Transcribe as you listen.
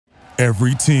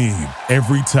Every team,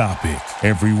 every topic,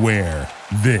 everywhere.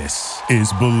 This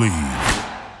is Believe.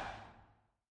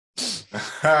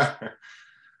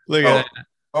 Look at that.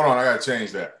 Hold on, I gotta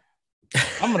change that.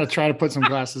 I'm gonna try to put some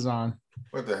glasses on.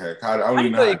 What the heck? I don't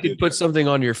even know thought how you to do could put that. something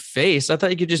on your face. I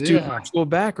thought you could just do virtual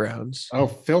backgrounds. Oh,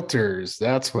 filters.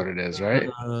 That's what it is, right?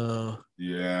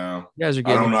 Yeah. You guys are I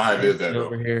getting don't know how I did that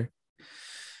over though. here.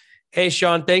 Hey,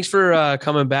 Sean, thanks for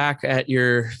coming back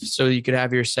so you could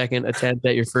have your second attempt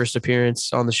at your first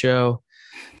appearance on the show.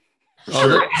 For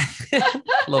sure.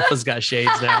 Lofa's got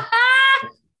shades now.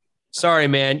 Sorry,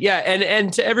 man. Yeah,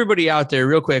 and to everybody out there,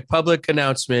 real quick, public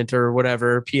announcement or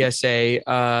whatever, PSA.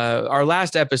 Our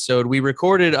last episode, we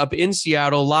recorded up in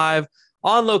Seattle live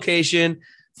on location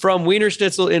from Wiener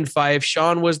Schnitzel in Fife.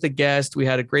 Sean was the guest. We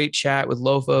had a great chat with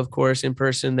Lofa, of course, in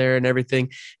person there and everything.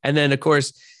 And then, of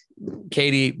course,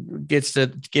 Katie gets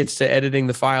to editing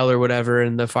the file or whatever,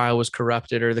 and the file was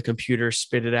corrupted or the computer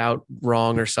spit it out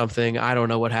wrong or something. I don't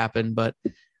know what happened, but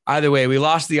either way, we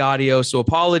lost the audio. So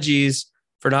apologies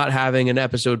for not having an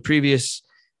episode previously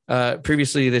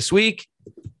this week,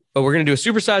 but we're going to do a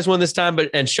supersized one this time.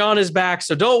 And Sean is back,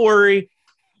 so don't worry,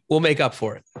 we'll make up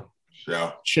for it.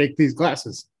 Yeah. Shake these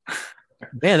glasses.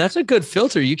 Man, that's a good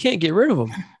filter. You can't get rid of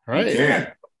them. Right? You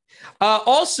can.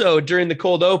 Also, during the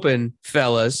cold open,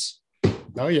 fellas,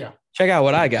 Oh yeah. check out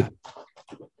what I got.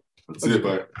 That's it,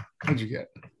 bud. What'd you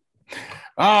get?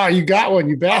 Ah, you got one,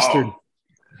 you bastard. Oh.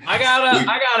 I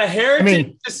got a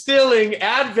Heritage Distilling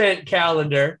Advent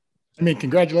calendar.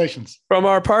 Congratulations. From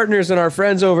our partners and our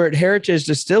friends over at Heritage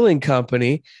Distilling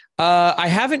Company. I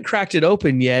haven't cracked it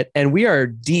open yet, and we are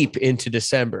deep into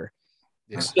December.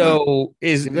 Yeah. So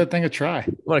Give that thing a try. I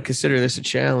want to consider this a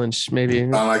challenge, maybe.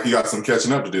 Sound like you got some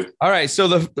catching up to do. All right.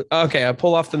 So I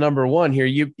pull off the number one here.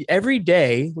 You every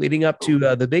day leading up to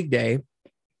the big day,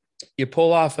 you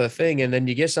pull off a thing and then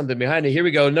you get something behind it. Here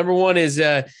we go. Number one is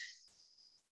the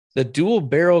Dual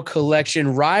Barrel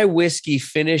Collection Rye Whiskey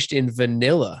finished in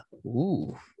vanilla.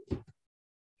 Ooh.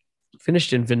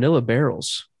 Finished in vanilla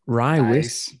barrels. Rye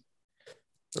whiskey.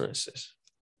 What is this?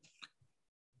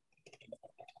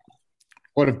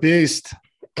 What a beast.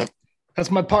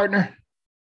 That's my partner.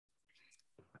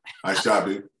 Nice job,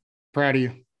 dude. Proud of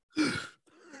you. You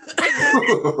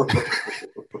all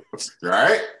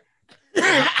right?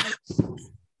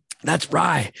 That's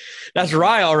rye. That's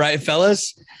rye, all right,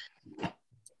 fellas.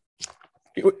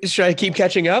 Should I keep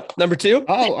catching up? Number two?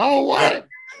 Oh, what?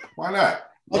 Why not?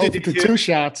 I'll do the two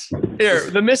shots. Here,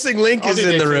 the missing link is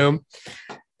in the room.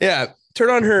 Yeah. Turn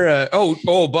on her.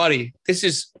 Oh, buddy. This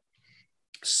is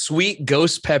sweet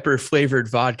ghost pepper flavored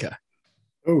vodka.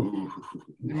 Ooh,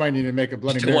 you might need to make a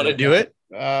Bloody Do Mary. you want to do it?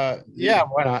 Yeah,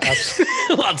 why not?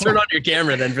 I'll turn on your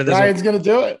camera then for this. Ryan's going to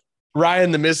do it. Ryan,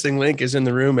 the missing link, is in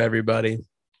the room, everybody.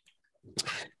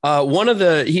 He's one of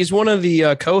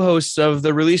the co-hosts of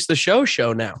the Release the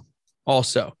Show now.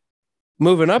 Also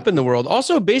moving up in the world.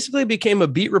 Also basically became a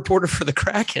beat reporter for the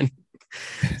Kraken.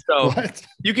 So What?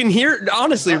 you can hear,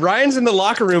 honestly, Ryan's in the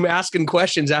locker room asking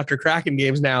questions after Kraken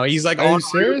games now. He's like, Are you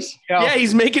serious? Yeah,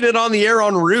 he's making it on the air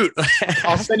en route.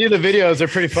 I'll send you the videos. They're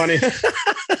pretty funny.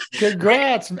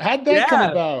 Congrats. How'd that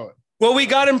come about? Well, we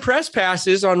got him press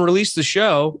passes on Release the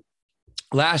Show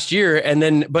last year.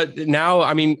 But now,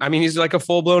 I mean, he's like a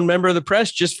full-blown member of the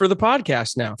press just for the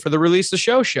podcast now, for the Release the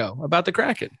Show about the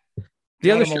Kraken.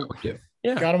 The other show we do.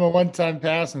 Yeah. Got him a one-time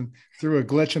pass and threw a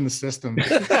glitch in the system.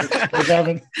 they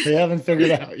haven't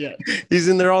figured it out yet. He's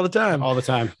in there all the time. All the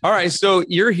time. All right. So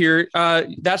you're here.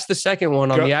 That's the second one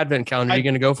on the Advent calendar. You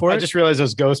going to go for it? I just realized it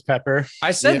was ghost pepper.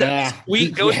 I said that.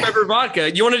 Sweet ghost pepper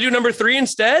vodka. You want to do number 3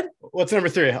 instead? What's number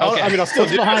 3? Okay. I'll still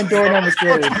do behind door number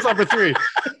 3. What's number 3?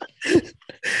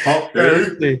 Oh,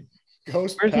 there you go.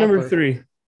 Ghost Where's pepper. number 3?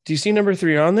 Do you see number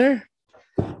 3 on there?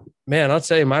 Man, I'll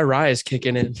tell you, my rye is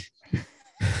kicking in.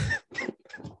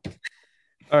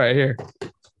 All right, here.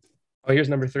 Oh, here's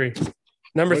number 3.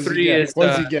 Number 3 is what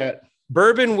does he get?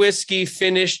 bourbon whiskey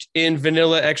finished in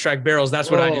vanilla extract barrels.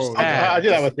 That's what I just had. I'll do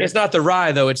that with you. It's not the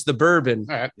rye, though. It's the bourbon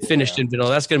All right. finished in vanilla.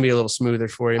 That's going to be a little smoother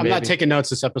for you. I'm maybe. not taking notes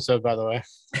this episode, by the way.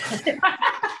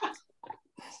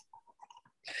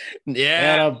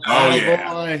 Yeah. Oh,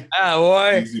 yeah. Boy. Ah,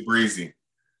 boy. Easy breezy.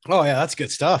 Oh, yeah, that's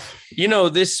good stuff. You know,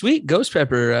 this sweet ghost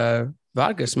pepper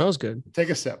vodka smells good. Take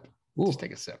a sip. Ooh. Just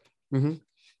take a sip. Mm-hmm.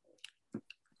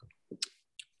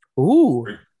 Ooh.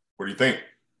 What do you think?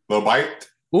 Little bite?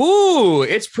 Ooh,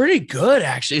 it's pretty good,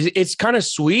 actually. It's kind of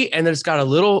sweet, and then it's got a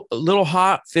little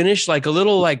hot finish, like a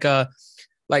little like I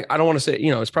don't want to say,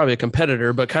 it's probably a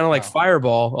competitor, but kind of like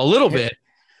Fireball a little bit.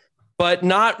 But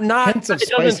not Hints of it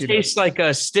doesn't spiciness. taste like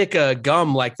a stick of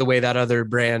gum like the way that other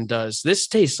brand does. This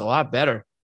tastes a lot better.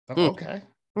 Okay.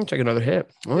 I'll take another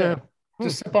hit. Oh, Yeah.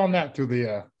 Just sip on that through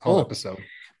the whole Oh. episode.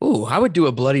 Ooh, I would do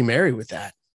a Bloody Mary with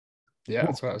that. Yeah,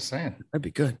 that's what I was saying. That'd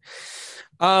be good.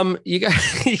 You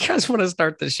guys, you guys want to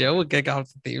start the show? We'll kick off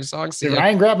the theme song. See Did ya.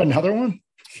 Ryan grab another one?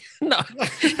 No,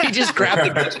 he just grabbed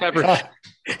the ghost pepper.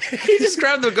 He just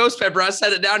grabbed the ghost pepper. I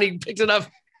set it down. He picked it up.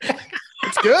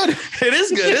 It's good. It is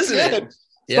good, isn't it?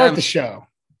 Start the show.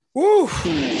 Woo.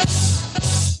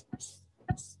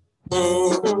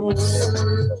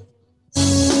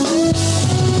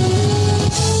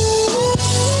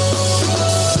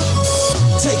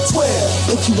 Take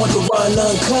 12 if you want to run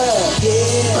uncut.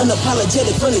 Yeah,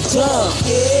 unapologetic from the jump.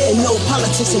 Yeah, and no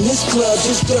politics in this club.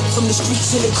 Just dirt from the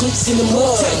streets and the creeks in the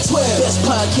mud. Take 12, best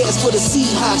podcast for the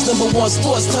Seahawks. #1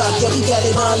 sports talk. Yeah, we got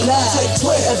it on live. Take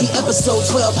 12, every episode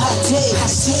 12 hot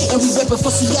takes. And we reppin' for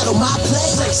Seattle, my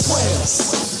place. Take 12.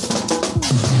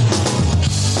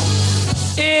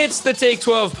 It's the Take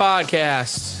 12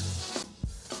 podcast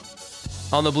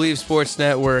on the Believe Sports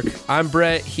Network. I'm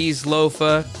Brett. He's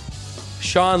Lofa.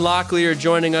 Sean Locklear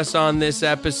joining us on this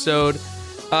episode.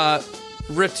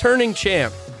 Returning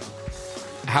champ.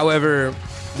 However,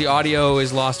 the audio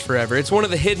is lost forever. It's one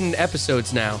of the hidden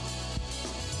episodes now.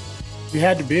 You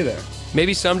had to be there.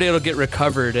 Maybe someday it'll get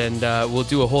recovered and we'll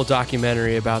do a whole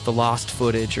documentary about the lost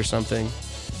footage or something.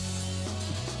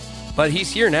 But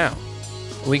he's here now.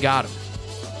 We got him.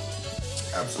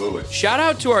 Absolutely. Shout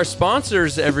out to our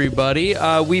sponsors, everybody.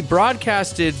 We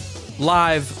broadcasted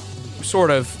live,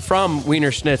 sort of, from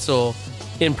Wiener Schnitzel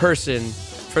in person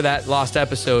for that lost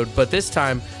episode, but this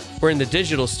time we're in the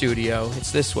digital studio.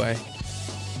 It's this way.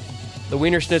 The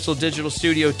Wiener Schnitzel Digital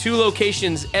Studio, 2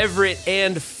 locations, Everett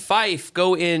and Fife.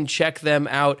 Go in, check them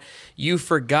out. You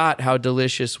forgot how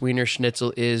delicious Wiener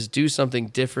Schnitzel is. Do something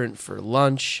different for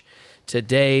lunch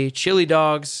today. Chili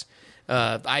dogs,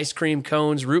 ice cream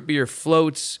cones, root beer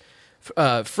floats,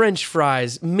 French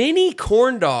fries, mini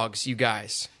corn dogs, you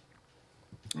guys.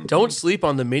 Don't sleep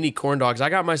on the mini corn dogs. I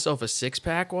got myself a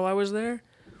 6-pack while I was there.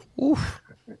 Oof.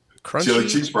 Crunchy, Chili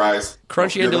cheese fries.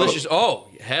 crunchy and delicious. Oh,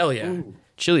 hell yeah. Ooh.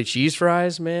 Chili cheese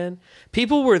fries, man.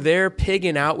 People were there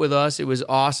pigging out with us. It was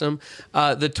awesome.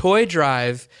 The toy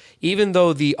drive, even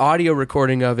though the audio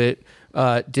recording of it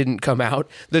didn't come out,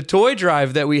 the toy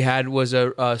drive that we had was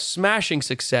a smashing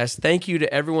success. Thank you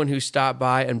to everyone who stopped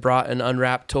by and brought an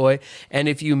unwrapped toy. And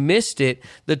if you missed it,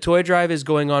 the toy drive is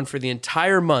going on for the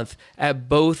entire month at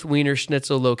both Wiener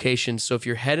Schnitzel locations. So if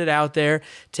you're headed out there,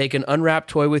 take an unwrapped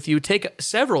toy with you. Take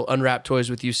several unwrapped toys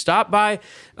with you. Stop by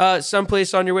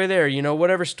someplace on your way there,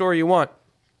 whatever store you want.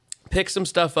 Pick some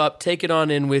stuff up, take it on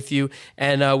in with you,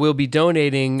 and we'll be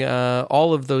donating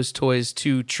all of those toys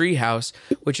to Treehouse,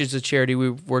 which is a charity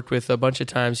we've worked with a bunch of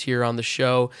times here on the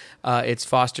show. It's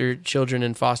foster children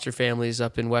and foster families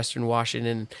up in Western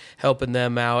Washington, helping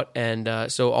them out, and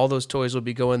so all those toys will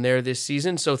be going there this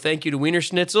season. So thank you to Wiener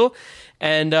Schnitzel,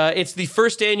 and it's the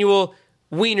first annual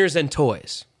Wieners and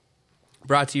Toys.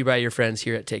 Brought to you by your friends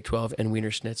here at Take 12 and Wiener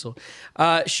Schnitzel.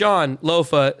 Sean,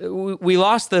 Lofa, we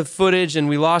lost the footage and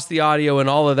we lost the audio and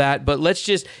all of that, but let's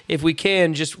just, if we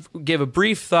can, just give a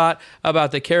brief thought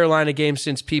about the Carolina game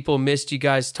since people missed you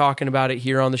guys talking about it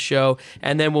here on the show,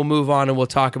 and then we'll move on and we'll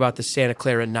talk about the Santa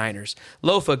Clara Niners.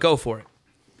 Lofa, go for it.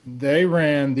 They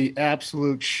ran the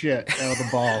absolute shit out of the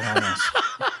ball on us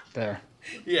there.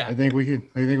 Yeah. I think we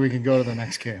can go to the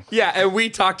next game. Yeah, and we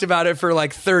talked about it for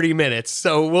like 30 minutes,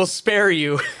 so we'll spare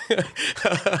you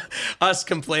us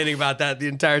complaining about that the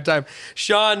entire time.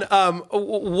 Sean,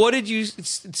 what did you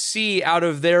see out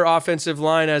of their offensive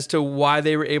line as to why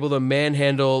they were able to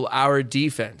manhandle our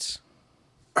defense?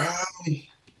 I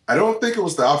don't think it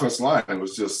was the offensive line. It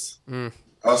was just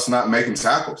us not making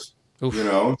tackles. Oof.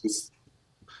 Just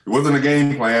it wasn't a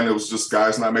game plan. It was just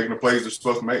guys not making the plays they're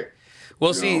supposed to make.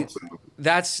 Well, see,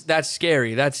 that's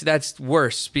scary. That's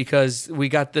worse because we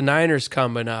got the Niners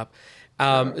coming up.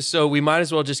 So we might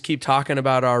as well just keep talking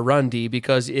about our run D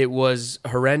because it was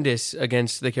horrendous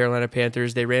against the Carolina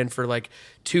Panthers. They ran for like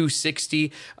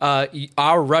 260.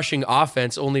 Our rushing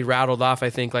offense only rattled off,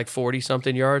 I think, like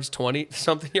 40-something yards,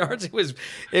 20-something yards.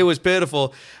 It was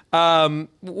pitiful. What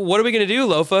are we going to do,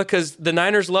 Lofa? Because the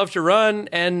Niners love to run,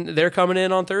 and they're coming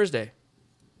in on Thursday.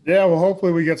 Yeah, well,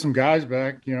 hopefully we get some guys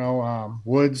back.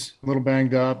 Woods a little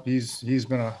banged up. He's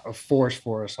been a force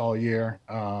for us all year.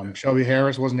 Shelby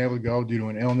Harris wasn't able to go due to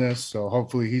an illness, so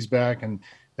hopefully he's back, and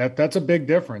that's a big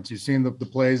difference. You've seen the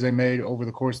plays they made over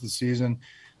the course of the season.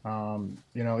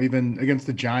 Even against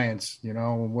the Giants,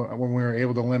 when we were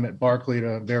able to limit Barkley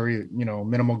to very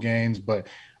minimal gains, but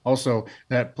also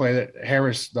that play that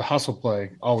Harris, the hustle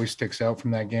play, always sticks out from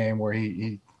that game where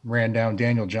he ran down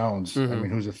Daniel Jones. Mm-hmm. I mean,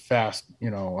 who's a fast,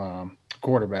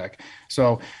 quarterback.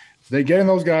 So they getting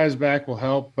those guys back will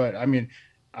help. But I mean,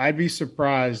 I'd be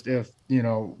surprised if,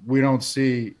 we don't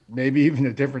see maybe even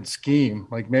a different scheme.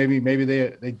 Like maybe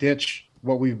they ditch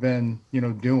what we've been,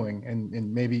 doing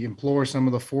and maybe implore some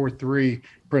of the 4-3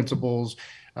 principles,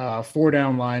 4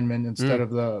 down linemen instead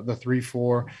of the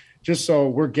 3-4, just so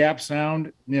we're gap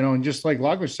sound, and just like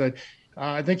Logler said,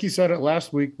 I think he said it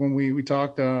last week when we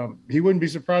talked, he wouldn't be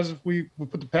surprised if we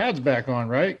put the pads back on,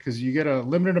 right? Because you get a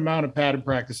limited amount of padded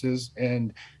practices,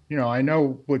 and I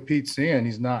know what Pete's seeing,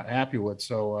 he's not happy with.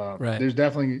 So there's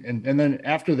definitely, and then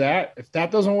after that, if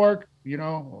that doesn't work,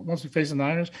 once we face the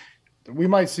Niners, we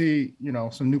might see,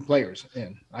 some new players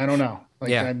in. I don't know.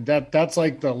 That's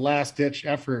like the last ditch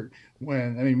effort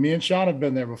me and Sean have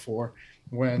been there before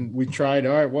when we tried,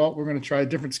 all right, well, we're going to try a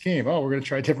different scheme. Oh, we're going to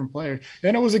try different players.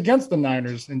 And it was against the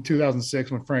Niners in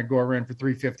 2006 when Frank Gore ran for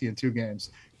 350 in 2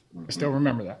 games. I still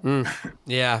remember that.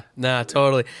 Yeah,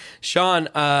 totally. Sean,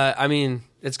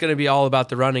 it's going to be all about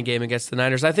the running game against the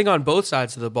Niners. I think on both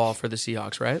sides of the ball for the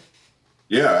Seahawks, right?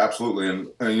 Yeah, absolutely. And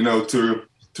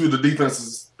to the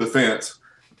defense,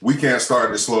 we can't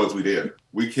start as slow as we did.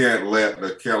 We can't let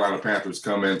the Carolina Panthers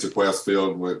come into Quest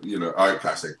Field with, I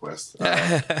say Quest.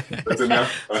 That's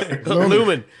enough.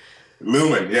 Lumen,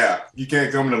 yeah. You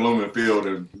can't come into Lumen Field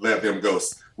and let them go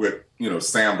with,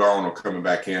 Sam Darnold coming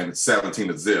back in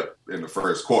 17-0 in the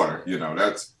first quarter.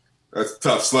 That's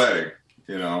tough sledding,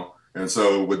 And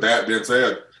so with that being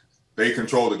said, they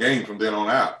control the game from then on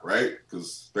out, right?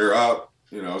 Because they're up,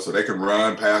 so they can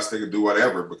run, pass, they can do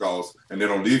whatever and then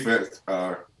on defense,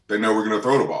 they know we're going to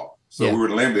throw the ball. So we were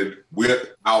limited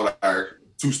without our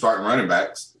 2 starting running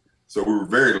backs. So we were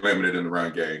very limited in the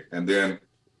run game. And then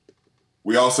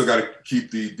we also got to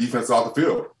keep the defense off the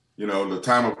field. The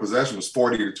time of possession was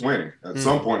 40-20. At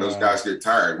some point, those guys get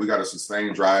tired. We got to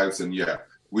sustain drives. And,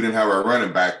 we didn't have our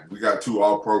running back. We got 2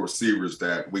 all-pro receivers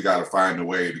that we got to find a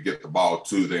way to get the ball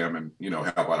to them and,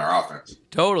 help out our offense.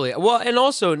 Totally. Well, and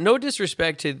also, no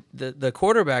disrespect to the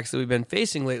quarterbacks that we've been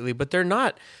facing lately, but they're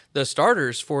not the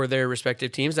starters for their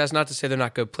respective teams. That's not to say they're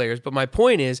not good players, but my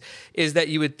point is that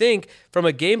you would think from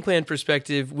a game plan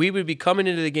perspective, we would be coming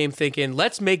into the game thinking,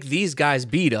 let's make these guys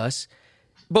beat us.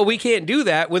 But we can't do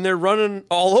that when they're running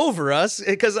all over us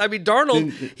because,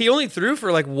 Darnold, he only threw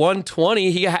for like 120.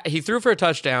 He threw for a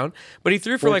touchdown, but he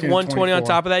threw for like 120 on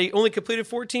top of that. He only completed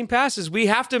 14 passes. We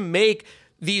have to make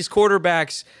these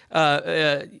quarterbacks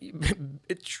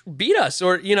beat us,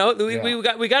 or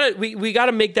we got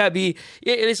to make that be.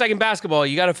 It's like in basketball,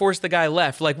 you got to force the guy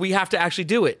left. Like we have to actually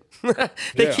do it.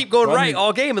 They keep going right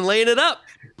all game and laying it up.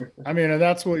 And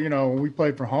that's what, when we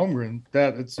played for Holmgren,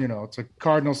 that it's a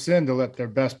cardinal sin to let their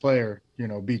best player,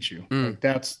 beat you. Like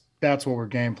that's what we're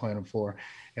game planning for.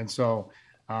 And so,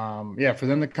 for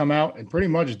them to come out and pretty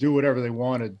much do whatever they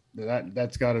wanted,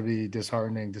 that's got to be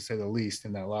disheartening to say the least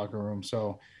in that locker room.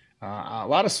 So a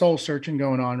lot of soul searching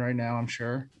going on right now, I'm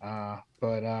sure.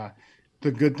 But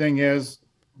the good thing is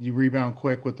you rebound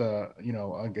quick with a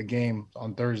game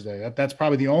on Thursday. That's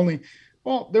probably the only.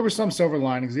 Well, there were some silver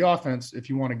linings. The offense, if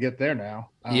you want to get there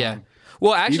now.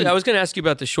 Well, actually, I was going to ask you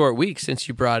about the short week since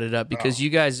you brought it up because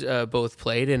you guys both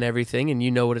played and everything, and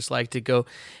you know what it's like to go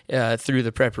through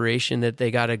the preparation that they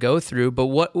got to go through.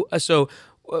 But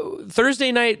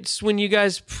Thursday nights when you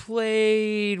guys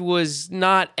played was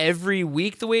not every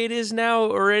week the way it is now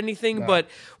or anything, but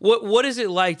what is it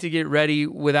like to get ready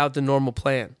without the normal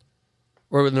plan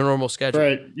or with the normal schedule?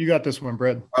 Right. You got this one,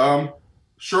 Brad.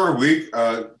 Shorter week.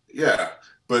 Yeah,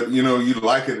 but you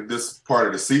like it at this part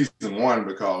of the season, one,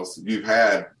 because you've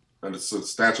had a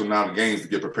substantial amount of games to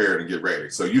get prepared and get ready.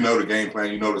 So the game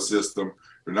plan, the system.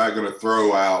 You're not going to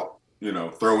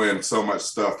throw in so much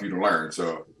stuff you to learn.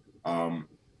 So, and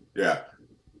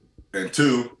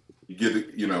 2, you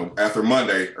get after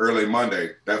early Monday,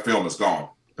 that film is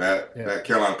gone. That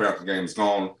Carolina Panthers game is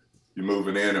gone. You're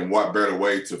moving in, and what better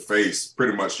way to face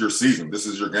pretty much your season? This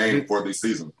is your game for the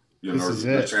season.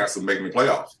 The chance of making the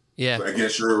playoffs. Yeah.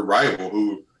 Against your rival,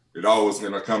 who it always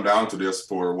going to come down to this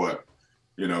for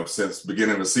since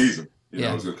beginning of the season.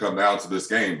 It's going to come down to this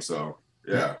game. So,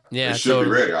 they should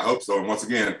be ready. I hope so. And once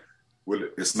again,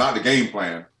 it's not the game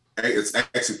plan. It's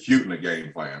executing the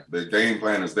game plan. The game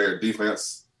plan is there.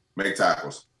 Defense, make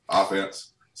tackles.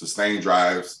 Offense, sustain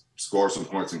drives, score some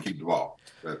points, and keep the ball.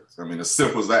 As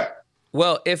simple as that.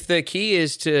 Well, if the key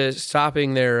is to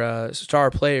stopping their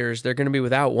star players, they're going to be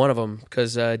without one of them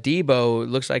because Debo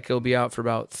looks like he'll be out for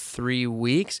about 3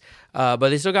 weeks. But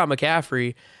they still got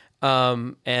McCaffrey.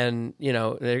 And you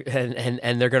know,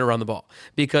 and they're going to run the ball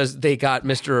because they got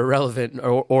Mr. Irrelevant,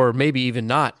 or maybe even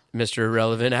not Mr.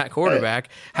 Irrelevant at quarterback.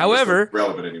 However, Mr.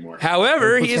 Relevant anymore.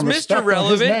 However, Put he is some respect Mr. on his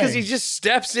Relevant because name. he just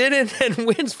steps in and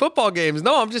wins football games.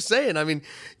 No, I'm just saying. I mean,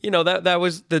 you know, that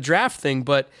was the draft thing,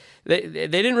 but they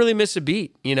didn't really miss a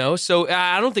beat, you know. So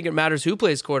I don't think it matters who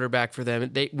plays quarterback for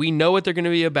them. We know what they're going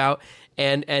to be about,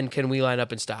 and can we line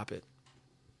up and stop it?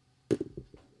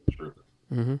 True.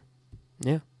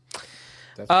 Yeah.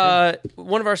 That's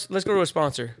Let's go to a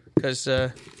sponsor because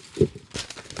I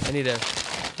need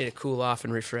to cool off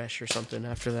and refresh or something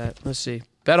after that. Let's see.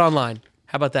 Bet Online.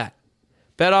 How about that?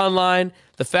 Bet Online,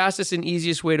 the fastest and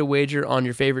easiest way to wager on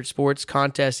your favorite sports,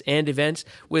 contests, and events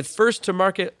with first to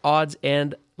market odds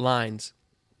and lines.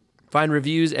 Find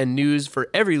reviews and news for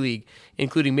every league,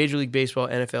 including Major League Baseball,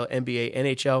 NFL, NBA,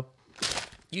 NHL.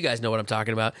 You guys know what I'm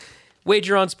talking about.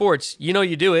 Wager on sports. You know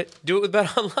you do it. Do it with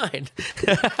Bet Online.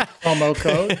 Promo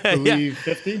code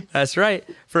BELIEVE50. That's right.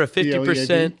 For a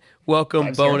 50% welcome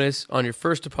 50. bonus on your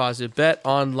first deposit. Bet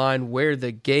Online, where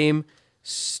the game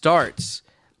starts.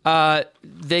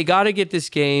 They got to get this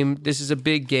game. This is a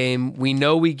big game. We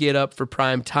know we get up for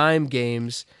prime time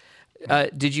games.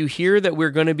 Did you hear that we're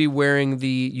going to be wearing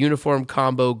the uniform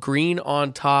combo green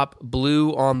on top,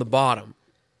 blue on the bottom?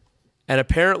 And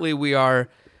apparently we are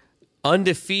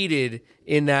undefeated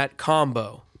in that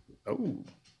combo. Oh,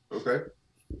 okay.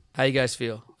 How you guys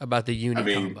feel about the uni I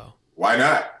mean, combo? why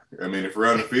not? I mean, if we're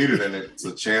undefeated and it's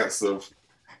a chance of,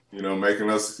 you know, making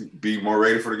us be more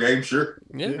ready for the game, sure.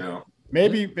 Yeah. You know,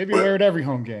 Maybe wear it every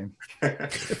home game.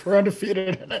 If we're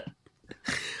undefeated in it.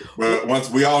 but once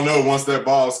that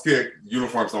ball is kicked,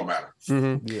 uniforms don't matter.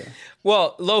 Mm-hmm. Yeah.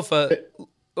 Well, Lofa.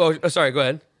 Oh, sorry. Go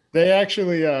ahead. They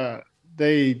actually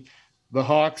the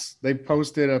Hawks, they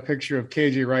posted a picture of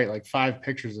KJ Wright, like 5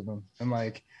 pictures of him. And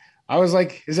like I was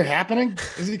like, is it happening?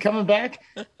 Is he coming back?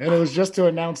 And it was just to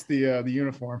announce the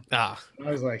uniform. Ah, I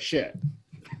was like, shit.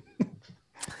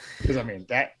 Because I mean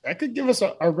that could give us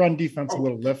a run defense a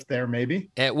little lift there, maybe.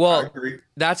 I well, agree.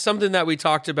 that's something that we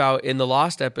talked about in the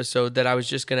Lost episode that I was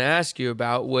just going to ask you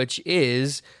about, which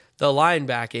is the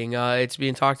linebacking. It's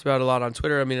being talked about a lot on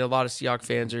Twitter. I mean, a lot of Seahawks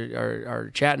fans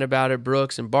are chatting about it.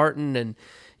 Brooks and Barton and,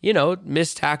 you know,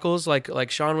 missed tackles like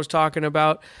Sean was talking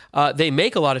about. They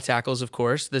make a lot of tackles, of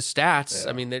course. The stats,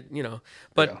 I mean, you know,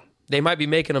 but they might be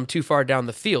making them too far down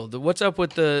the field. What's up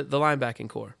with the linebacking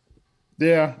core?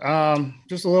 Yeah,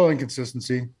 just a little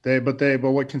inconsistency. But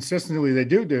what consistently they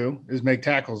do is make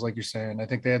tackles, like you're saying. I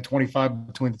think they had 25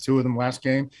 between the two of them last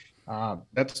game.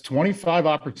 That's 25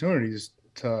 opportunities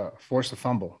to force a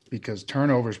fumble because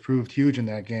turnovers proved huge in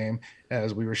that game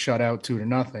as we were shut out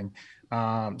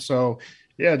 2-0. So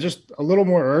yeah, just a little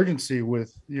more urgency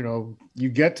with, you know, you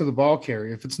get to the ball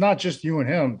carrier. If it's not just you and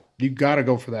him, you got to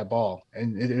go for that ball,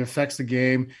 and it affects the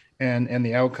game and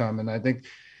the outcome. And I think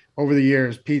over the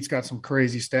years, Pete's got some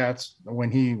crazy stats when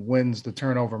he wins the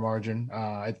turnover margin.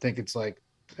 I think it's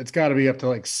got to be up to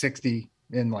like 60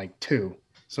 in like 2.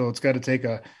 So it's got to take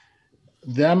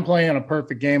them playing a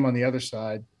perfect game on the other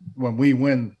side when we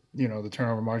win, you know, the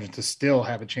turnover margin to still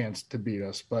have a chance to beat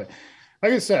us. But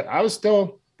like I said, I was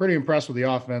still pretty impressed with the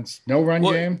offense. No run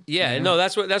game. Yeah, no,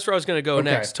 that's where I was going to go Okay.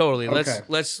 next. Totally. Okay.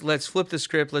 Let's flip the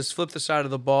script. Let's flip the side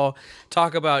of the ball.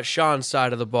 Talk about Sean's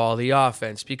side of the ball, the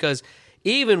offense, because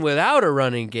even without a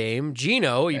running game,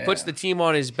 Gino, he puts the team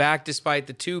on his back despite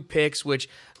the 2 picks, which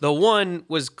the one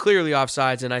was clearly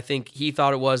offsides, and I think he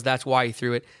thought it was. That's why he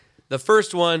threw it. The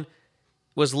first one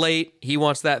was late. He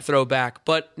wants that throw back.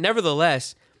 But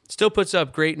nevertheless, still puts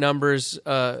up great numbers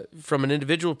from an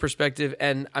individual perspective.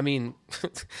 And, I mean,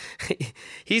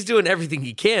 he's doing everything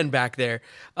he can back there.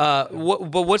 But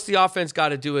what's the offense got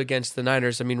to do against the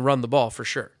Niners? I mean, run the ball for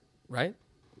sure, right?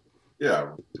 Yeah,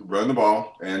 run the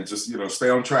ball and just, you know,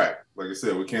 stay on track. Like I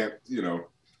said, we can't, you know,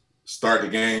 start the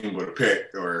game with a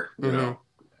pick or, you know,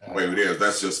 the way it is.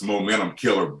 That's just momentum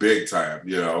killer big time,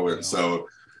 you know. And so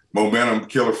momentum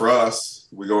killer for us,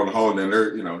 we go on the hole and then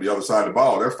they're, you know, the other side of the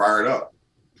ball, they're fired up.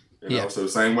 You know, so the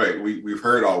same way we've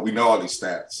heard we know all these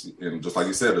stats. And just like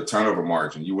you said, the turnover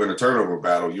margin, you win a turnover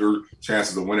battle, your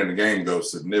chances of winning the game go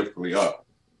significantly up,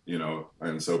 you know.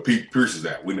 And so Pete preaches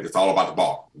that. It's all about the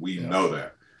ball. We know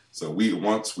that. So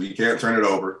once we can't turn it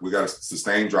over, we got to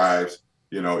sustain drives.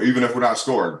 You know, even if we're not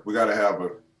scoring, we got to have a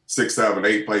 6, 7,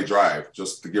 8 play drive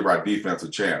just to give our defense a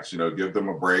chance. You know, give them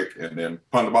a break and then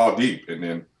punt the ball deep and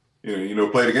then you know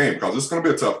play the game because it's going to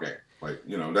be a tough game. Like,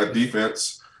 you know, that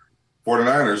defense,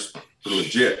 49ers, are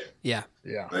legit. Yeah.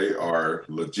 They are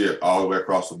legit all the way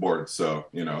across the board. So,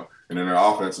 you know, and then their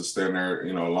offense is standing there,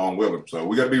 you know, along with them. So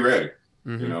we got to be ready.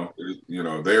 Mm-hmm. You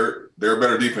know, they're a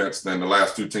better defense than the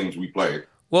last 2 teams we played.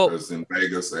 Well, as in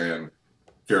Vegas and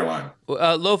Carolina.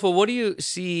 Lofa, what do you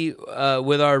see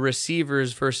with our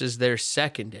receivers versus their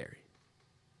secondary?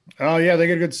 Oh, yeah, they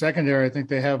get a good secondary. I think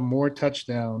they have more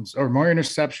touchdowns or more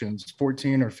interceptions,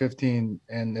 14 or 15,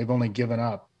 and they've only given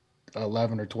up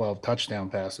 11 or 12 touchdown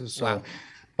passes. So Wow.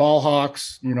 ball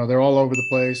hawks, they're all over the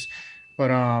place.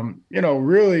 But,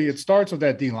 really it starts with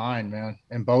that D-line, man,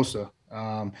 and Bosa.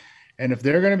 And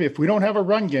if we don't have a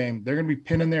run game, they're going to be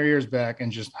pinning their ears back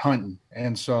and just hunting.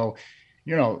 And so,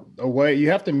 a way you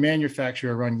have to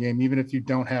manufacture a run game, even if you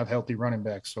don't have healthy running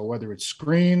backs. So whether it's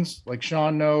screens, like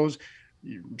Sean knows,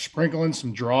 you sprinkle in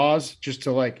some draws just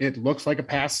to it looks like a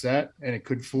pass set, and it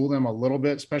could fool them a little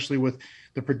bit, especially with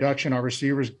the production.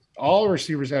 All our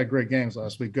receivers had great games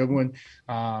last week. Goodwin,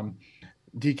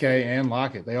 DK, and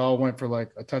Lockett. They all went for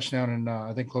a touchdown and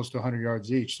I think close to 100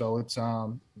 yards each. So it's,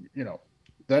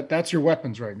 that's your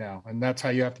weapons right now. And that's how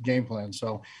you have to game plan.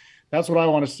 So that's what I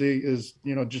want to see is,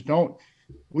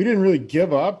 we didn't really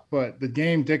give up, but the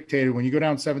game dictated when you go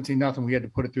down 17-0, we had to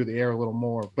put it through the air a little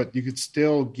more, but you could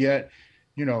still get,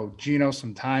 Geno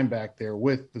some time back there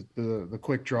with the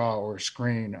quick draw or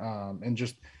screen and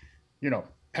just,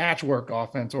 patchwork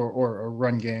offense or a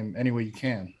run game any way you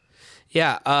can.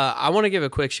 Yeah, I want to give a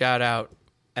quick shout out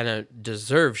and a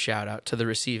deserved shout out to the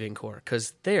receiving corps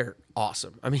because they're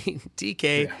awesome. I mean,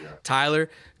 DK, Tyler,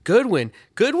 Goodwin.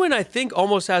 Goodwin, I think,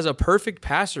 almost has a perfect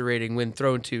passer rating when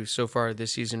thrown to so far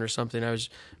this season or something. I was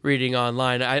reading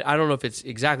online. I don't know if it's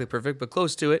exactly perfect, but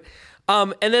close to it.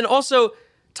 And then also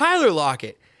Tyler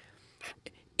Lockett.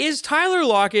 Is Tyler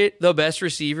Lockett the best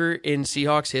receiver in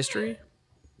Seahawks history?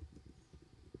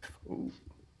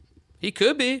 He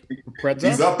could be.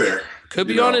 He's up there. Could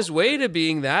be on his way to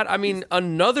being that. I mean,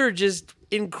 another just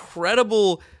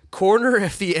incredible corner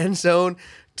of the end zone,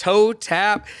 toe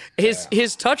tap.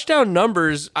 His touchdown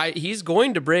numbers, he's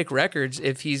going to break records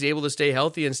if he's able to stay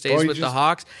healthy and stays with the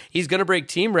Hawks. He's going to break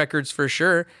team records for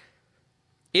sure.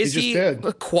 Is he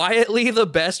quietly the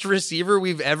best receiver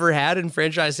we've ever had in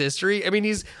franchise history? I mean,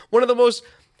 he's one of the most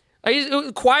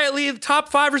he's quietly the top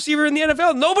 5 receiver in the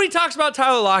NFL. Nobody talks about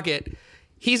Tyler Lockett.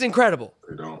 He's incredible.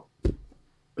 They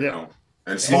don't.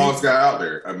 And smallest guy out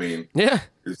there. I mean, it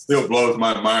still blows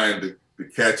my mind the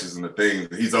catches and the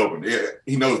things. He's open. Yeah,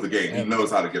 he knows the game. He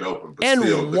knows how to get open. But and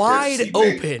still,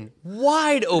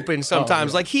 wide open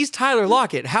sometimes. Like he's Tyler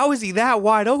Lockett. How is he that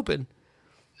wide open?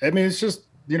 I mean, it's just,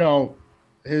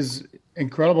 his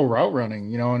incredible route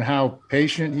running, and how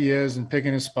patient he is and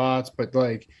picking his spots, but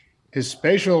his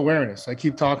spatial awareness. I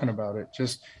keep talking about it,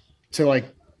 just to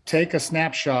take a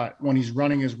snapshot when he's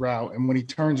running his route, and when he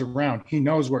turns around, he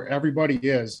knows where everybody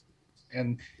is.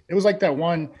 And it was like that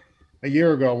one a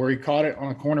year ago where he caught it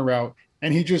on a corner route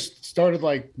and he just started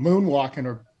moonwalking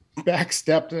or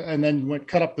backstepped and then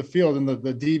cut up the field, and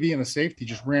the DB and the safety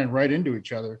just ran right into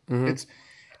each other. Mm-hmm.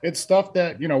 It's stuff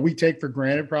that, we take for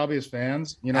granted probably as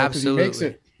fans, because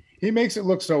he makes it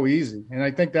look so easy. And I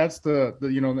think that's the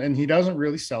and he doesn't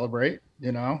really celebrate,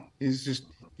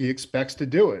 he expects to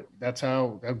do it. That's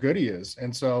how good he is.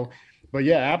 And so, but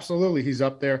yeah, absolutely. He's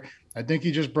up there. I think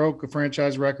he just broke a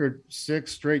franchise record,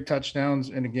 6 straight touchdowns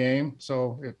in a game.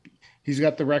 So he's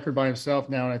got the record by himself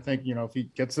now. And I think, if he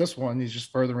gets this one, he's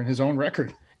just furthering his own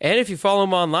record. And if you follow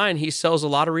him online, he sells a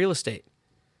lot of real estate.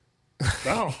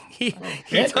 Oh,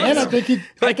 and I think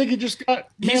he just got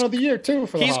man of the year too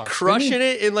for the Hawks. He's crushing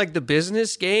it in the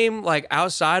business game,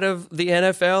 outside of the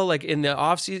NFL, in the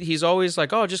offseason. He's always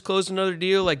just close another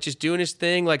deal, just doing his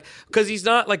thing, because he's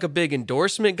not a big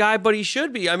endorsement guy, but he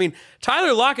should be. I mean,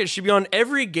 Tyler Lockett should be on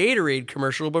every Gatorade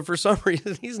commercial, but for some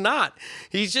reason he's not.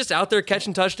 He's just out there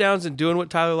catching touchdowns and doing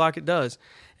what Tyler Lockett does.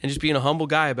 And just being a humble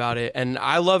guy about it. And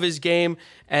I love his game,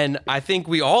 and I think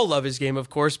we all love his game, of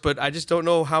course, but I just don't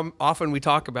know how often we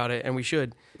talk about it, and we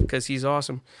should, because he's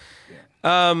awesome.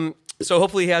 So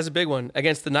hopefully he has a big one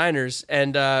against the Niners.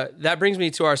 And that brings me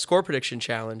to our score prediction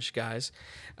challenge, guys.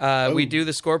 We do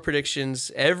the score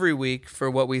predictions every week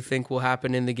for what we think will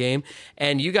happen in the game.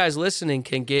 And you guys listening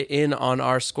can get in on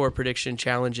our score prediction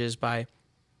challenges by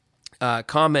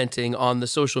commenting on the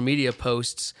social media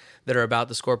posts that are about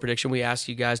the score prediction. We ask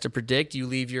you guys to predict. You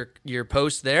leave your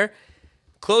post there.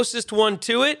 Closest one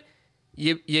to it,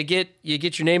 you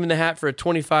get your name in the hat for a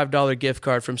 $25 gift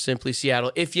card from Simply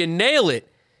Seattle. If you nail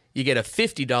it, you get a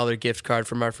 $50 gift card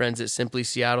from our friends at Simply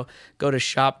Seattle. Go to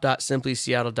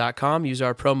shop.simplyseattle.com. Use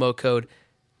our promo code.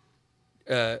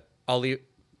 Promo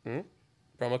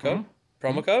code?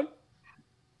 Promo code?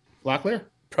 Locklear?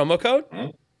 Promo code?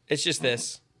 It's just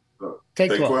this.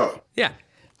 Take 12. Yeah,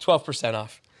 12%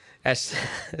 off.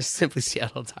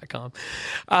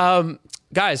 simplyseattle.com.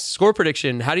 Guys, score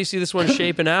prediction. How do you see this one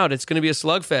shaping out? It's going to be a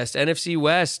slugfest. NFC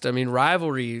West. I mean,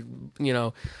 rivalry.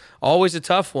 Always a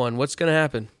tough one. What's going to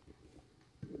happen?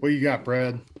 What you got,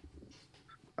 Brad?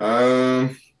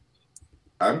 I'm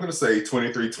going to say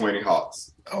 23-20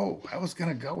 Hawks. Oh, I was going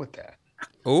to go with that.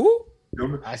 Ooh.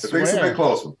 I think it's a bit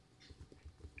close one.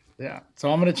 Yeah,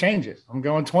 so I'm going to change it. I'm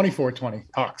going 24-20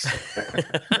 Hawks.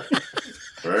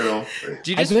 Right on.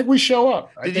 I think we show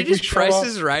up. Did you just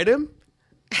prices right him?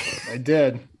 I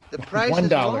did. The price $1.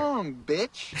 is wrong,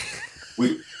 bitch.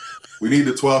 We need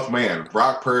the 12th man.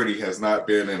 Brock Purdy has not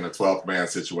been in a 12th man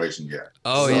situation yet.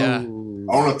 Oh, yeah.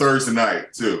 On a Thursday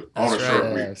night, too. That's on a short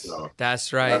right. week. So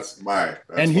That's right.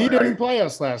 And he didn't play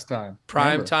us last time.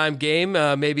 Prime time game.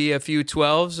 Maybe a few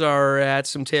 12s are at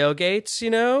some tailgates,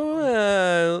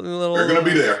 They're going to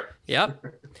be there. Yep.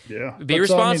 Yeah. Be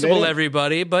responsible,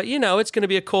 everybody. But, it's going to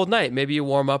be a cold night. Maybe you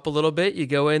warm up a little bit. You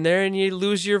go in there and you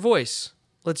lose your voice.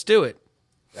 Let's do it.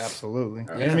 Absolutely.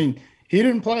 Yeah. I mean, he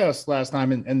didn't play us last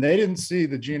time, and they didn't see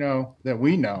the Geno that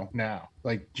we know now.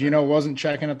 Like, Geno wasn't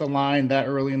checking at the line that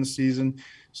early in the season.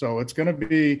 So it's going to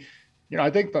be, I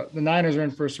think the Niners are in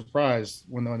for a surprise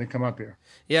when they come up here.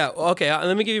 Yeah. Okay.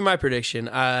 Let me give you my prediction.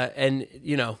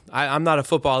 I'm not a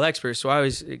football expert, so I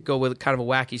always go with kind of a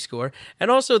wacky score.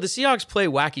 And also, the Seahawks play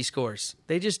wacky scores.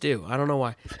 They just do. I don't know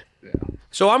why. Yeah.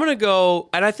 So I'm going to go,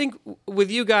 and I think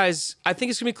with you guys, I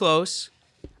think it's going to be close.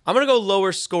 I'm going to go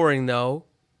lower scoring, though.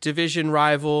 Division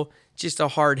rival, just a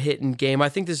hard-hitting game. I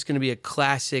think this is going to be a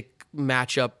classic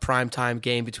matchup, primetime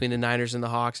game between the Niners and the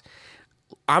Hawks.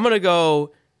 I'm going to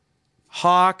go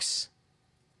Hawks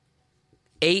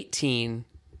 18,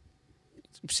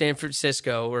 San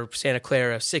Francisco or Santa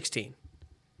Clara 16.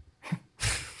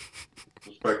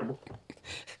 Respectable.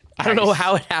 I don't know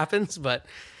how it happens, but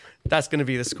that's going to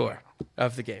be the score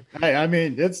of the game. I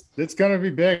mean, it's going to be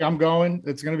big. I'm going.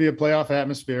 It's going to be a playoff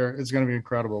atmosphere. It's going to be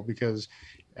incredible because,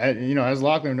 as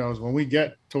Locklear knows, when we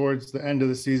get towards the end of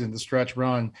the season, the stretch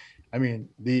run, I mean,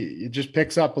 it just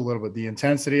picks up a little bit. The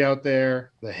intensity out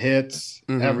there, the hits,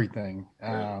 everything.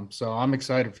 So I'm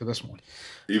excited for this one.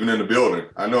 Even in the building,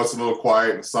 I know it's a little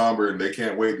quiet and somber, and they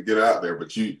can't wait to get out there.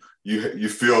 But you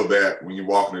feel that when you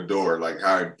walk in the door, like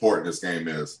how important this game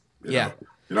is. You know?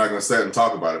 You're not going to sit and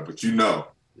talk about it, but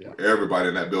everybody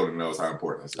in that building knows how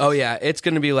important this is. Oh, yeah. It's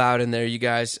going to be loud in there, you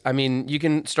guys. I mean, you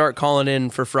can start calling in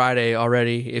for Friday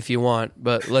already if you want,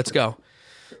 but let's go.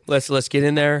 Let's get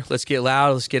in there. Let's get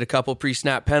loud. Let's get a couple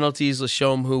pre-snap penalties. Let's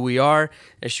show them who we are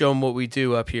and show them what we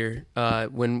do up here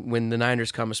when the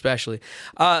Niners come, especially.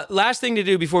 Last thing to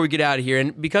do before we get out of here,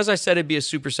 and because I said it'd be a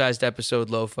supersized episode,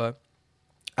 Lofa,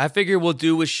 I figure we'll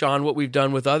do with Sean what we've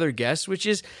done with other guests, which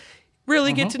is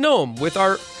really get to know him with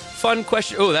our fun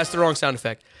question. Oh, that's the wrong sound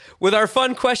effect. With our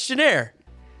fun questionnaire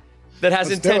that has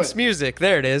intense music.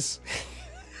 There it is.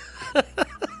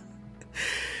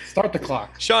 Start the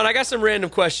clock. Sean, I got some random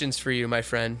questions for you, my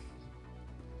friend.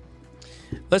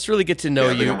 Let's really get to know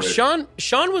you.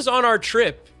 Sean was on our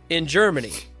trip in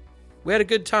Germany. We had a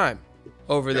good time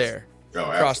over there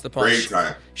across the pond. Great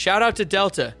time. Shout out to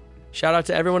Delta. Shout out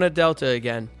to everyone at Delta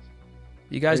again.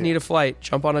 You guys need a flight.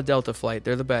 Jump on a Delta flight.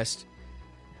 They're the best.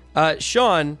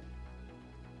 Sean,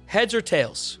 heads or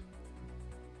tails?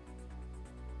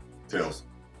 Tails.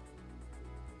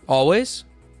 Always?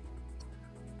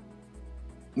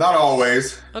 Not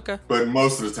always. Okay. But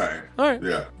most of the time. All right.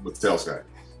 Yeah, with the tails guy.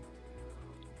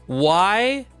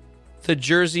 Why the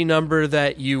jersey number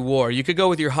that you wore? You could go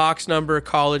with your Hawks number,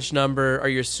 college number. Are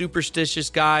you a superstitious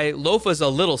guy? Lofa's a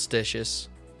little stitious.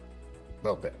 A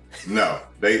little bit. No,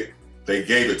 they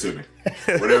gave it to me.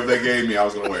 Whatever they gave me, I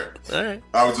was going to wear it. All right.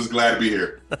 I was just glad to be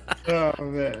here. Oh,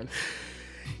 man.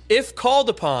 If called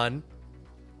upon,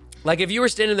 like if you were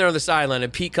standing there on the sideline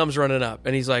and Pete comes running up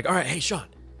and he's like, all right, hey, Sean.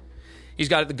 He's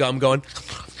got the gum going.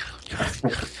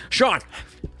 Sean,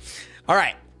 all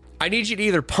right, I need you to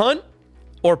either punt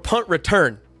or punt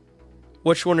return.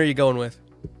 Which one are you going with?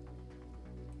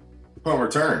 Punt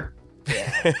return.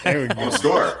 There we go. On the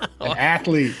score. An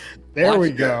athlete. There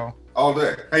we go. All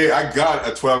day. Hey, I got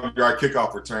a 12-yard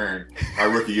kickoff return my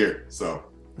rookie year. So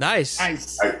Nice. I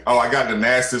got the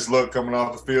nastiest look coming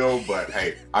off the field, but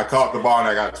hey, I caught the ball and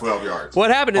I got 12 yards. What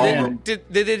happened? Did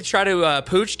they try to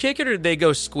pooch kick it or did they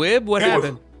go squib? What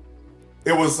happened?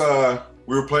 We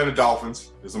were playing the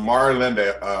Dolphins. It's Amari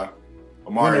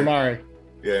Amari.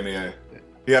 Yeah, and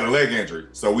he had a leg injury,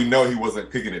 so we know he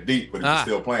wasn't kicking it deep, but he was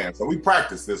still playing. So we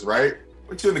practiced this, right?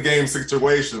 But you're in the game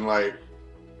situation, like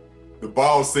the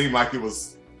ball seemed like it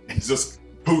was just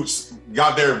pooch,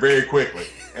 got there very quickly.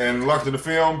 And looked at the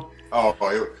film,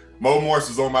 Mo Morris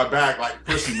was on my back, like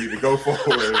pushing me to go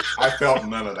forward. I felt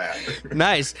none of that.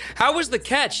 Nice. How was the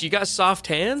catch? You got soft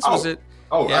hands? Was it?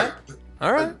 Oh, Yeah?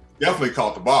 All right. I definitely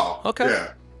caught the ball. Okay.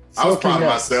 Yeah. I was proud of Soaking wet.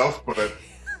 myself, but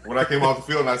when I came off the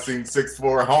field and I seen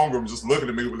 6'4" Holmgren just looking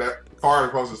at me with that card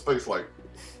across his face, like,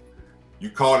 you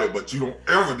caught it, but you don't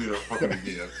ever do that fucking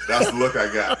again. That's the look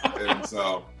I got. And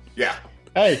so, yeah.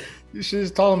 Hey, you should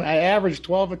have told him I averaged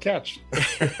 12 a catch.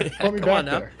 Put me Come back on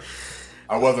now. there.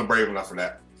 I wasn't brave enough for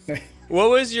that. What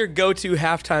was your go-to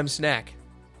halftime snack?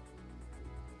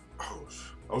 Oh,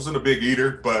 I wasn't a big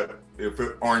eater, but if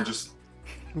oranges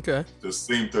Okay. just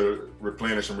seemed to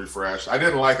replenish and refresh. I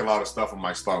didn't like a lot of stuff in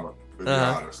my stomach, to be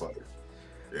Uh-huh. honest. Like,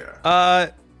 yeah.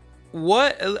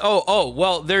 What?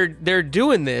 Well, they're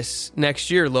doing this next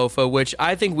year, Lofa, which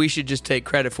I think we should just take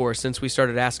credit for since we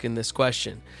started asking this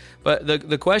question. But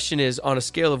the question is, on a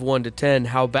scale of 1 to 10,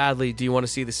 how badly do you want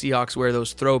to see the Seahawks wear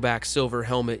those throwback silver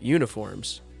helmet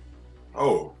uniforms?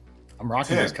 Oh, I'm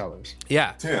rocking 10. those colors.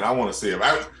 Yeah, 10. I want to see him.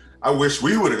 I wish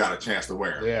we would have got a chance to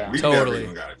wear them. Yeah. We Totally. never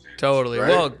even got a chance. totally. right?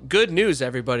 Well, good news,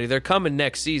 everybody. They're coming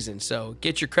next season, so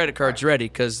get your credit cards ready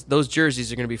because those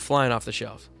jerseys are going to be flying off the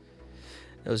shelf.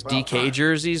 Those About DK time.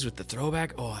 jerseys with the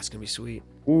throwback. Oh, it's going to be sweet.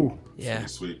 Ooh. Yeah.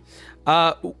 Sweet.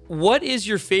 What is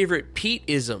your favorite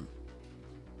Pete-ism?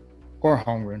 Or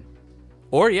Holmgren.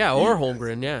 Or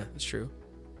Holmgren. Yeah, that's true.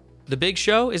 The Big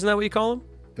Show, isn't that what you call him?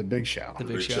 The big show. The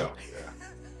Big Show.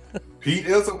 Yeah. Pete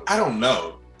ism? I don't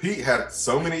know. Pete had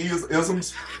so many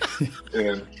isms,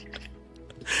 and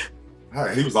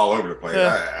he was all over the place.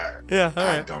 Yeah, all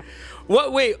I right. don't.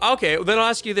 What? Wait. Okay. Then I'll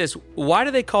ask you this: why do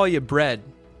they call you Bread?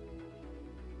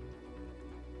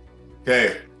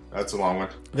 Okay, that's a long one.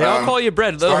 They all call you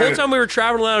Bread. The started- whole time we were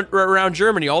traveling around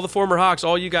Germany, all the former Hawks,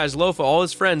 all you guys, Lofa, all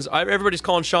his friends, everybody's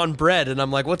calling Sean Bread, and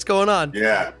I'm like, what's going on?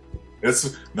 Yeah,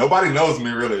 it's nobody knows me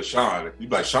really as Sean. You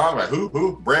be like Sean, like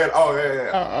who? Brad? Oh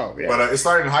yeah. Yeah. But it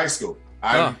started in high school.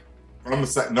 I'm from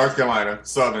the North Carolina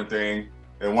Southern thing,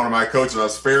 and one of my coaches, I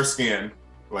was fair skinned,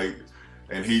 like,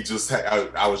 and he just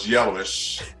I was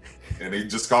yellowish, and he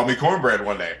just called me cornbread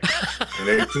one day, and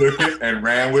they took it and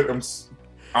ran with him.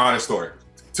 Honest story.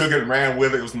 Took it and ran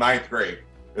with it. It was 9th grade.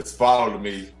 It's followed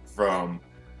me from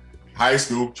high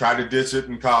school. Tried to ditch it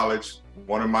in college.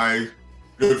 One of my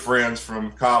good friends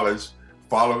from college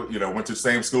went to the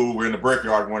same school. We're in the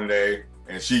brickyard one day,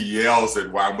 and she yells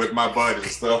at while I'm with my buddies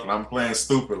and stuff, and I'm playing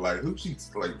stupid, like, who she's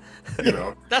like,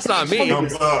 That's not me.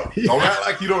 thumbs up. Don't act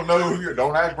like you don't know who you're.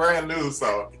 Don't act brand new.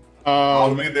 So all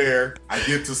the way there, I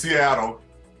get to Seattle.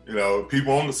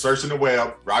 People searching the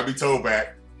web. Robbie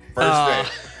Toback.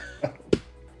 First day.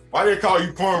 Why did they call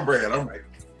you cornbread? I'm like,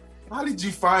 how did you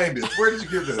find this? Where did you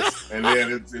get this? And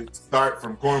then it start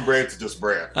from cornbread to just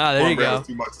bread. There you Cornbread go. was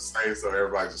too much to say, so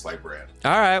everybody just like bread.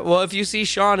 All right. Well, if you see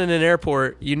Sean in an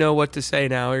airport, you know what to say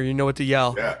now, or you know what to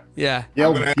yell. Yeah. Yeah.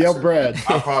 I'm gonna Yell answer- bread.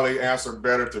 I'll probably answer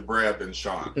better to bread than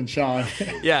Sean. And Sean.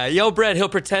 Yeah. Yell Bread. He'll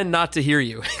pretend not to hear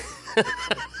you.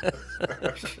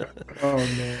 Oh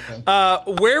man.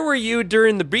 Where were you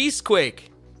during the Beastquake?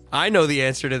 I know the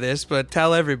answer to this, but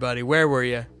tell everybody. Where were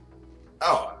you?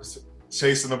 Oh, I was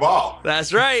chasing the ball.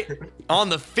 That's right. On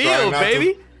the Trying field, not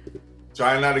baby.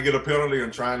 Trying not to get a penalty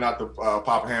and trying not to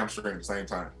pop a hamstring at the same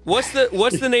time. What's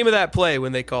the name of that play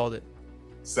when they called it?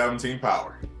 17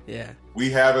 power. Yeah. We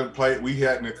haven't played. We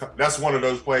hadn't. That's one of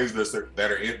those plays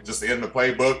that are just in the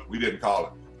playbook. We didn't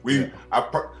call it.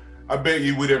 I bet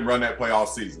you we didn't run that play all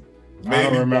season. Maybe I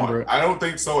don't remember one. it. I don't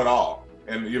think so at all.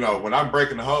 And when I'm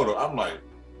breaking the huddle, I'm like,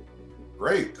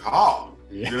 great call.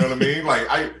 Yeah. You know what I mean?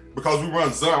 Like because we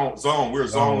run zone. We're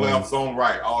zone left, zone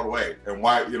right, all the way. And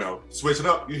why? Switch it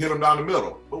up. You hit them down the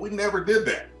middle. But we never did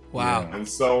that. Wow. And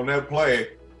so on that play,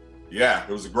 yeah, it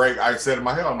was a great. I said in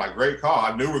my head, I'm like, great call.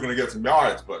 I knew we were going to get some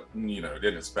yards, but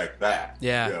didn't expect that.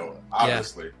 Yeah.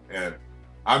 Obviously. And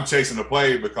I'm chasing the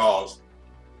play because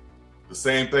the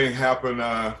same thing happened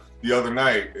the other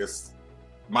night. It's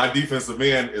my defensive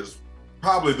end is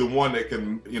probably the one that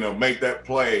can make that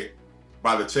play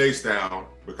by the chase down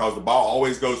because the ball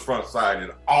always goes front side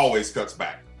and it always cuts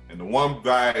back. And the one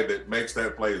guy that makes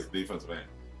that play is the defensive end.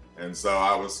 And so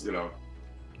I was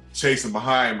chasing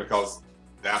behind because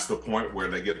that's the point where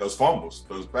they get those fumbles,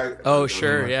 those back. Oh, those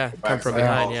sure, yeah. Come from backside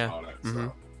behind, balls yeah. and all that. Mhm.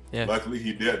 So Yeah. luckily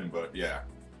he didn't, but yeah,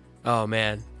 Oh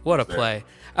man, what a There. play!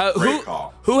 great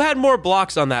call. Who had more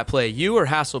blocks on that play, you or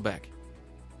Hasselbeck?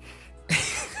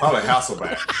 Probably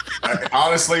Hasselback.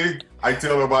 Honestly, I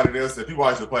tell everybody this: if you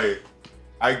watch the play,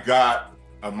 I got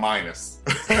a minus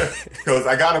because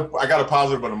I got a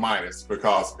positive and a minus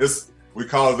because we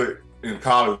call it in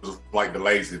college like the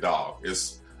lazy dog.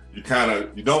 It's you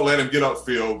don't let him get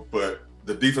upfield, but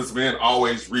the defensive end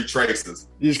always retraces.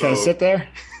 You just kind of So sit there.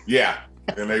 Yeah.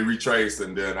 And they retraced,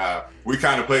 and then we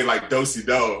kind of played like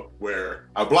do-si-do, where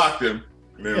I blocked him,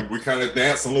 and then we kind of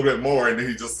danced a little bit more, and then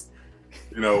he just,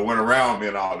 went around me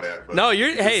and all that. But No,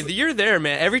 you're there,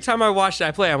 man. Every time I watch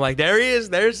that play, I'm like, there he is.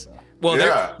 There's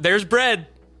bread.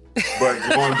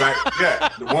 But going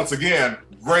back, once again,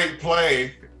 great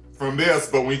play from this,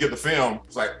 but when you get the film,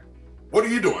 it's like, what are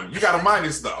you doing? You got to mind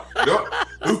this stuff.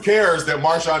 Who cares that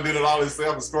Marshawn did it all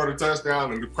himself and scored a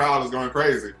touchdown and the crowd is going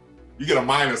crazy? You get a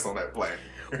minus on that play.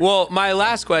 Well, my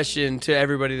last question to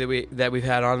everybody that we've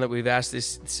had on, that we've asked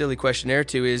this silly questionnaire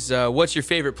to, is what's your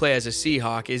favorite play as a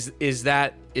Seahawk? Is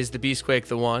the Beastquake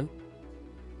the one?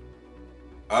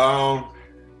 I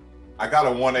got a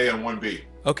 1A and 1B.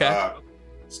 Okay.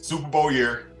 Super Bowl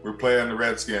year, we're playing the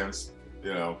Redskins.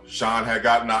 Sean had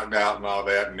got knocked out and all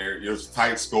that, and it was a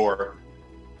tight score.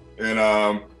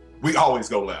 And we always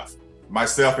go left.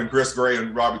 Myself and Chris Gray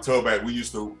and Robbie Toback, we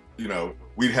used to,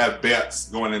 we'd have bets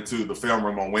going into the film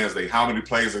room on Wednesday. How many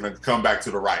plays are going to come back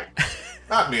to the right?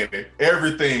 Not many.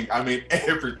 Everything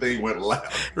went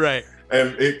left. Right.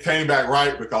 And it came back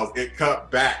right because it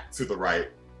cut back to the right.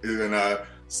 And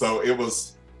so it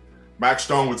was, Max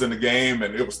Stone was in the game,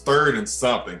 and it was 3rd and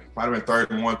something. Might have been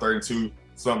 3rd and 1, 3rd and 2,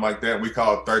 something like that. And we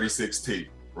called 36T,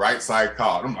 right side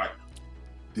call. I'm like,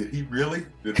 did he really?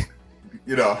 As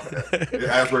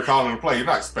we're calling the play, you're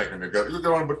not expecting to go. You're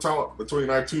going between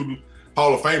our two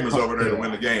Hall of Famers over there to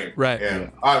win the game. Right.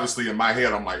 And obviously in my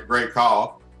head, I'm like, great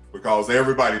call, because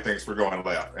everybody thinks we're going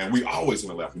left. And we always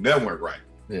went left, never went right.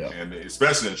 Yeah. And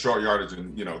especially in short yardage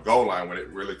and, goal line when it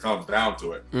really comes down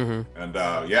to it. Mm-hmm. And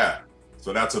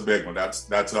so that's a big one.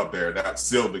 That's up there. That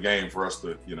sealed the game for us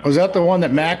to, Was that the one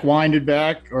that Mac winded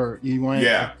back, or he went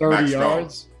 30 Max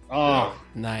yards? Strong. Oh,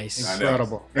 nice.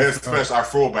 Incredible. Especially our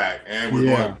fullback. And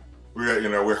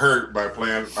we're hurt by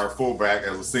playing our fullback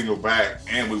as a single back,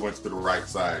 and we went to the right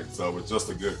side. So it was just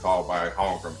a good call by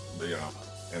Holmgren,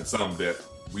 and something that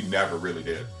we never really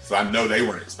did. So I know they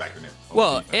weren't expecting it.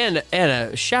 Well, and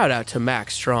a shout out to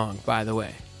Max Strong, by the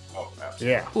way. Oh, absolutely.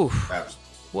 Yeah. Oof. Absolutely.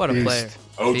 What a Beast. player.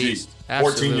 OG. Beast. 14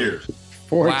 Absolutely. years.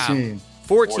 14. Wow.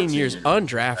 14 years at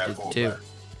undrafted, fullback. too.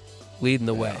 Leading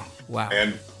the way. Wow.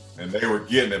 And they were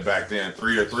getting it back then,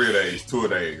 3 a days, 2 a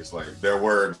days. Like, there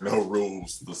were no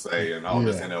rules to say and all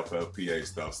this NFLPA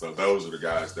stuff. So those are the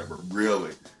guys that were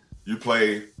really, you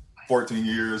play 14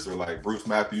 years, or like Bruce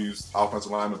Matthews,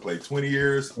 offensive lineman, played 20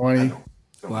 years. 20. I don't know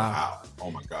Wow. how.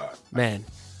 Oh my God. Man,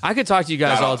 I could talk to you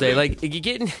guys Shout all out day. to Like,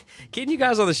 getting you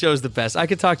guys on the show is the best. I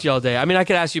could talk to you all day. I mean, I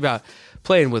could ask you about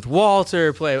playing with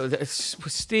Walter, playing with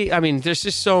Steve. I mean, there's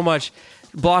just so much,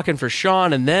 blocking for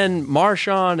Sean and then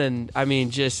Marshawn. And I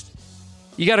mean, just,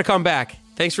 you got to come back.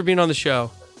 Thanks for being on the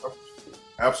show.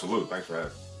 Absolutely. Thanks for having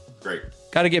me. Great.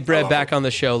 Got to get Brett back on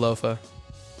the show, Lofa.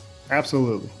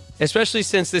 Absolutely. Especially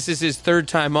since this is his 3rd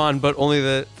time on, but only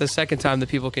the 2nd time that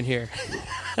people can hear.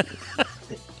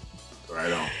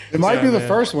 Right on. It might be the man.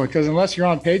 first one, because unless you're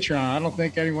on Patreon, I don't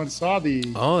think anyone saw the.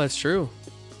 Oh, that's true.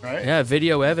 Right? Yeah,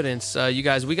 video evidence. You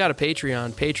guys, we got a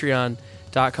Patreon,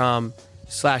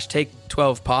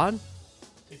 patreon.com/take12pod.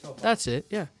 That's it,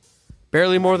 yeah.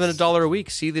 Barely more than $1 a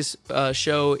week. See this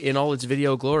show in all its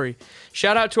video glory.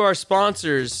 Shout out to our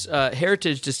sponsors,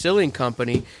 Heritage Distilling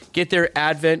Company. Get their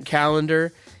Advent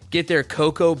calendar. Get their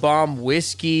Cocoa Bomb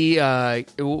whiskey.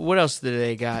 What else do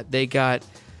they got? They got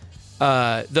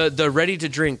the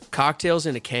ready-to-drink cocktails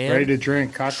in a can. Ready to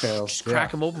drink cocktails. Just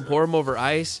crack them open, pour them over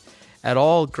ice at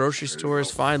all grocery stores,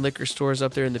 fine liquor stores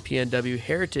up there in the PNW.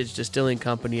 Heritage Distilling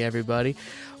Company, everybody.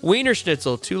 Wiener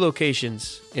Schnitzel, 2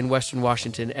 locations in Western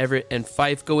Washington, Everett and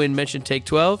Fife. Go in, mention Take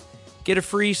 12, get a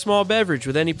free small beverage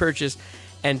with any purchase,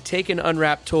 and take an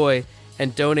unwrapped toy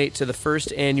and donate to the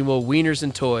first annual Wieners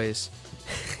and Toys.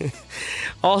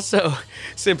 Also,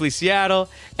 Simply Seattle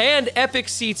and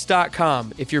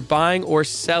EpicSeats.com. If you're buying or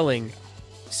selling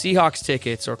Seahawks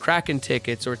tickets or Kraken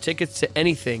tickets or tickets to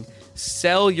anything,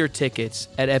 sell your tickets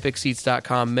at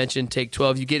EpicSeats.com. Mention Take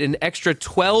 12. You get an extra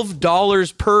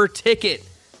 $12 per ticket.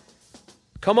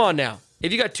 Come on now.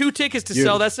 If you got 2 tickets to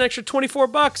sell, that's an extra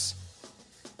 $24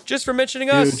 just for mentioning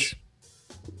us. Huge.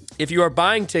 If you are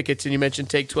buying tickets and you mention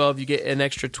Take 12, you get an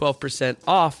extra 12%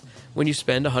 off when you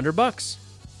spend $100.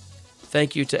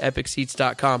 Thank you to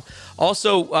EpicSeats.com.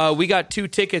 Also, we got 2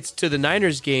 tickets to the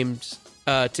Niners games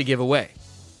to give away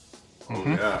Oh,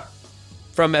 yeah.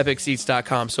 from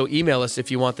EpicSeats.com. So email us if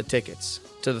you want the tickets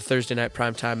to the Thursday night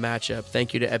primetime matchup.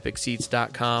 Thank you to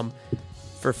EpicSeats.com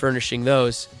for furnishing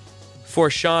those. For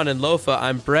Sean and Lofa,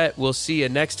 I'm Brett. We'll see you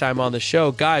next time on the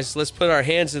show. Guys, let's put our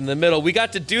hands in the middle. We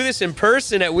got to do this in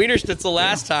person at Wiener Schnitzel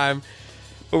last time,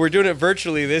 but we're doing it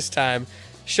virtually this time.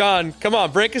 Sean, come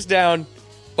on, break us down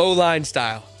O-line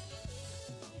style.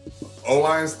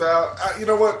 O-line style. You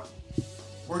know what?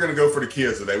 We're going to go for the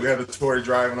kids today. We had the Tory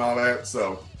drive and all that.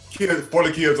 So, for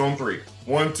the kids on 3.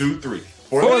 1, 2, 3.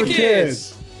 For the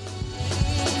kids.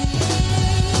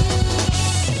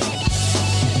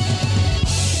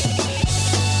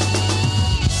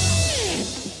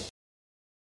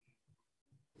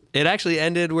 It actually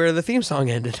ended where the theme song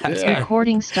ended.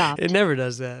 Recording stopped. It never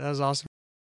does that. That was awesome.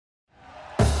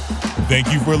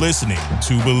 Thank you for listening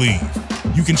to Believe.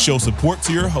 You can show support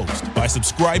to your host by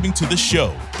subscribing to the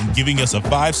show and giving us a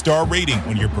 5-star rating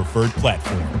on your preferred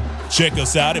platform. Check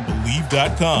us out at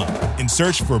Believe.com and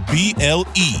search for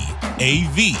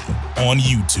BLEAV on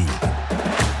YouTube.